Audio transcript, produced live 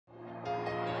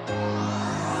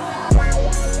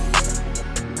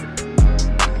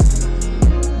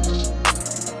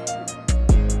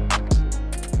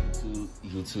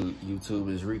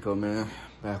YouTube is Rico, man,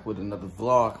 back with another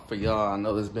vlog for y'all. I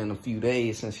know it's been a few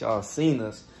days since y'all seen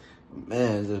us,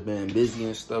 man. Just been busy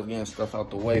and stuff, getting stuff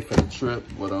out the way for the trip.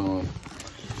 But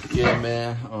yeah,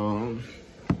 man,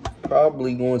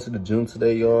 probably going to the gym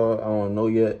today, y'all. I don't know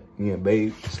yet. Me and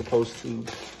Babe supposed to,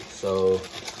 so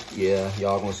yeah,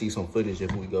 y'all gonna see some footage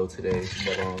if we go today.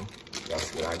 But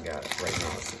that's what I got right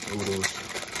now, some noodles.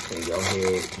 And y'all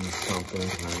here eat something. I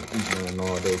ain't eating nothing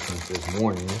all day since this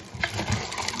morning.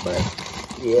 But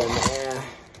yeah, man,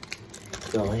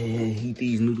 go ahead, heat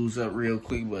these noodles up real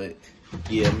quick. But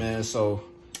yeah, man, so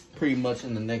pretty much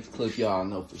in the next clip, y'all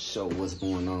know for sure what's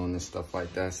going on and stuff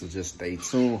like that. So just stay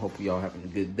tuned. Hope y'all having a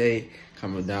good day.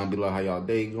 Comment down below how y'all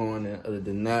day going. And other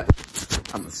than that,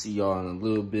 I'm gonna see y'all in a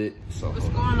little bit. So what's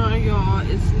going on, y'all?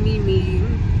 It's Mimi.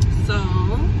 So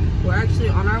we're actually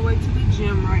on our way to the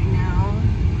gym right now.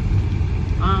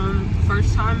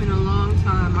 First time in a long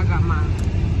time. I got my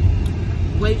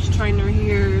weights trainer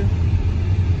here.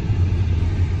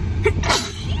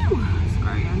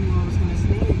 Sorry, I knew I was gonna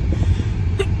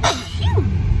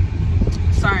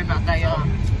sneeze. Sorry about that, y'all.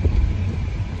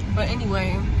 But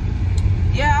anyway,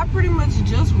 yeah, I pretty much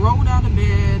just rolled out of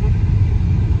bed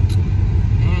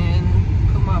and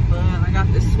put my bun. I got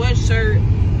this sweatshirt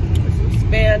with some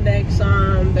spandex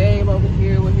on. Babe over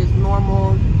here with his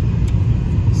normal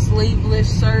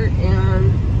sleeveless shirt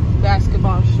and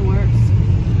basketball shorts.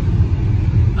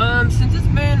 Since it's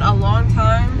been a long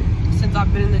time since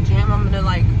I've been in the gym, I'm gonna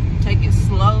like take it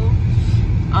slow.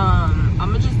 I'm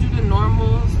gonna just do the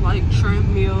normals like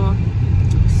treadmill,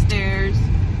 stairs,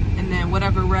 and then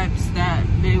whatever reps that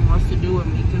Babe wants to do with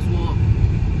me, because we'll,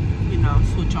 you know,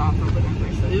 switch off or whatever.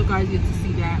 So you guys get to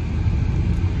see that.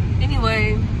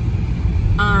 Anyway,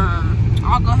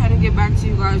 I'll go ahead and get back to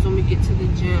you guys when we get to the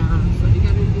gym. So you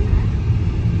gotta do that.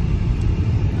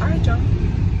 Alright, y'all.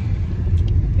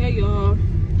 Hey, y'all.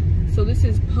 So this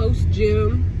is post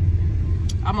gym.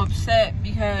 I'm upset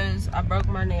because I broke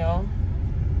my nail.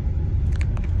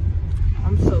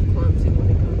 I'm so clumsy when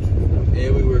it comes to stuff.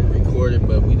 Yeah, we were recording,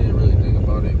 but we didn't really think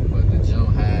about it. But the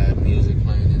gym had music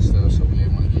playing and stuff, so we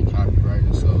didn't want to get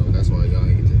copyrighted. So that's why y'all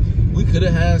didn't get to. We could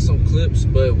have had some clips,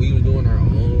 but we were doing our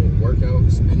own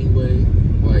workouts anyway.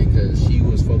 Like, cause she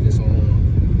was focused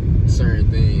on a certain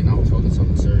thing, I was focused on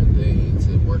a certain thing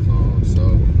to work on.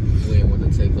 So we didn't want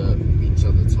to take up each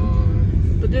other's time.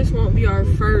 But this won't be our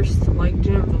first like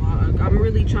gym vlog. I'm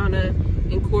really trying to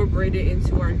incorporate it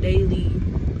into our daily,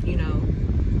 you know,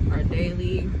 our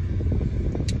daily,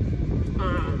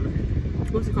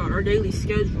 what's it called? Our daily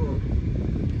schedule,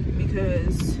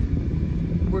 because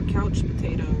we're couch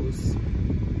potatoes.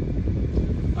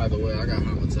 Either way, I got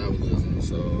high metabolism,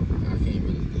 so I can't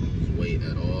really lose weight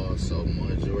at all. So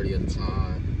majority of the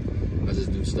time, I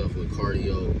just do stuff with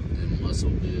cardio and muscle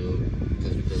build,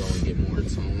 just because I want to get more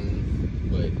tone.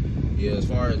 But yeah, as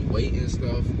far as weight and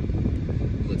stuff,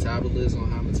 metabolism,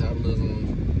 high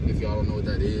metabolism, if y'all don't know what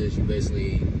that is, you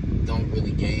basically don't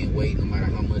really gain weight no matter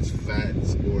how much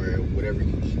fats or whatever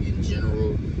you eat in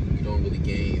general. You don't really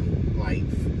gain like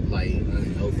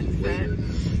unhealthy weight or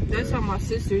nothing. That's how my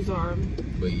sisters are.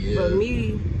 But yeah. But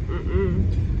me,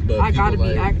 But I gotta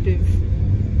be active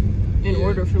in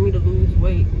order for me to lose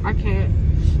weight. I can't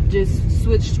just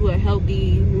switch to a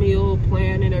healthy meal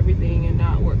plan and everything and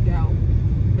not work out.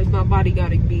 Because my body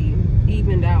gotta be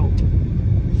evened out.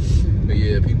 But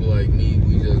yeah, people like me,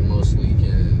 we just mostly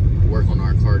can work on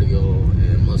our cardio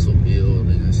and muscle build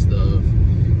and stuff,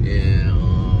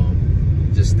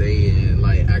 and just stay in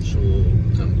like actual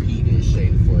competing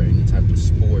shape for any type of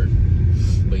sport.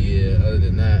 But yeah, other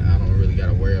than that, I don't really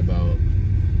gotta worry about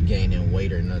gaining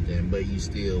weight or nothing. But you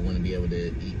still want to be able to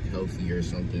eat healthy or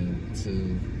something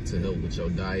to help with your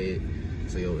diet,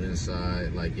 so your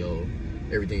inside, like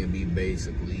everything will be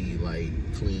basically like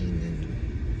clean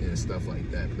and stuff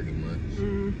like that, pretty much.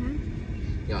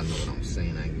 Y'all know what I'm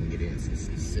saying. I ain't gonna get into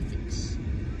specifics.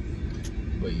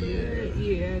 But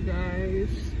yeah, guys,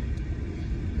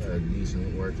 got a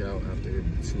decent workout after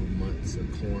 2 months of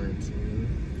quarantine.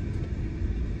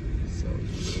 So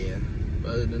yeah,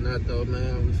 but other than that though,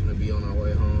 man, we're gonna be on our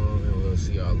way home, and we'll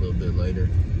see y'all a little bit later.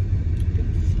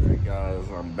 Alright guys,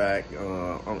 I'm back.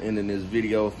 I'm ending this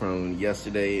video from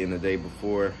yesterday and the day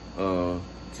before. To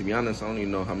be honest, I don't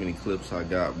even know how many clips I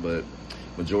got, but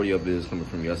majority of it is coming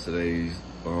from yesterday's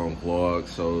vlog.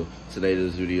 So today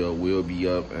this video will be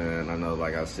up, and I know,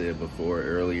 like I said before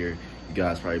earlier, You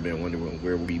guys probably been wondering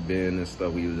where we been and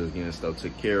stuff. We was just getting stuff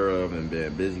took care of and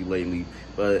been busy lately.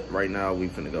 But right now we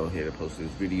finna go ahead and post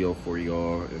this video for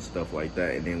y'all and stuff like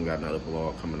that. And then we got another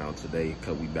vlog coming out today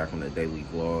because we back on the daily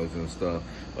vlogs and stuff.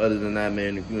 But other than that,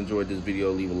 man, if you enjoyed this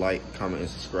video, leave a like, comment, and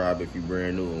subscribe if you're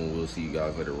brand new, and we'll see you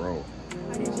guys later on.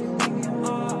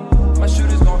 My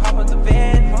shooters gon' hop on the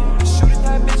van. Shoot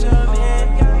that bitch up, man.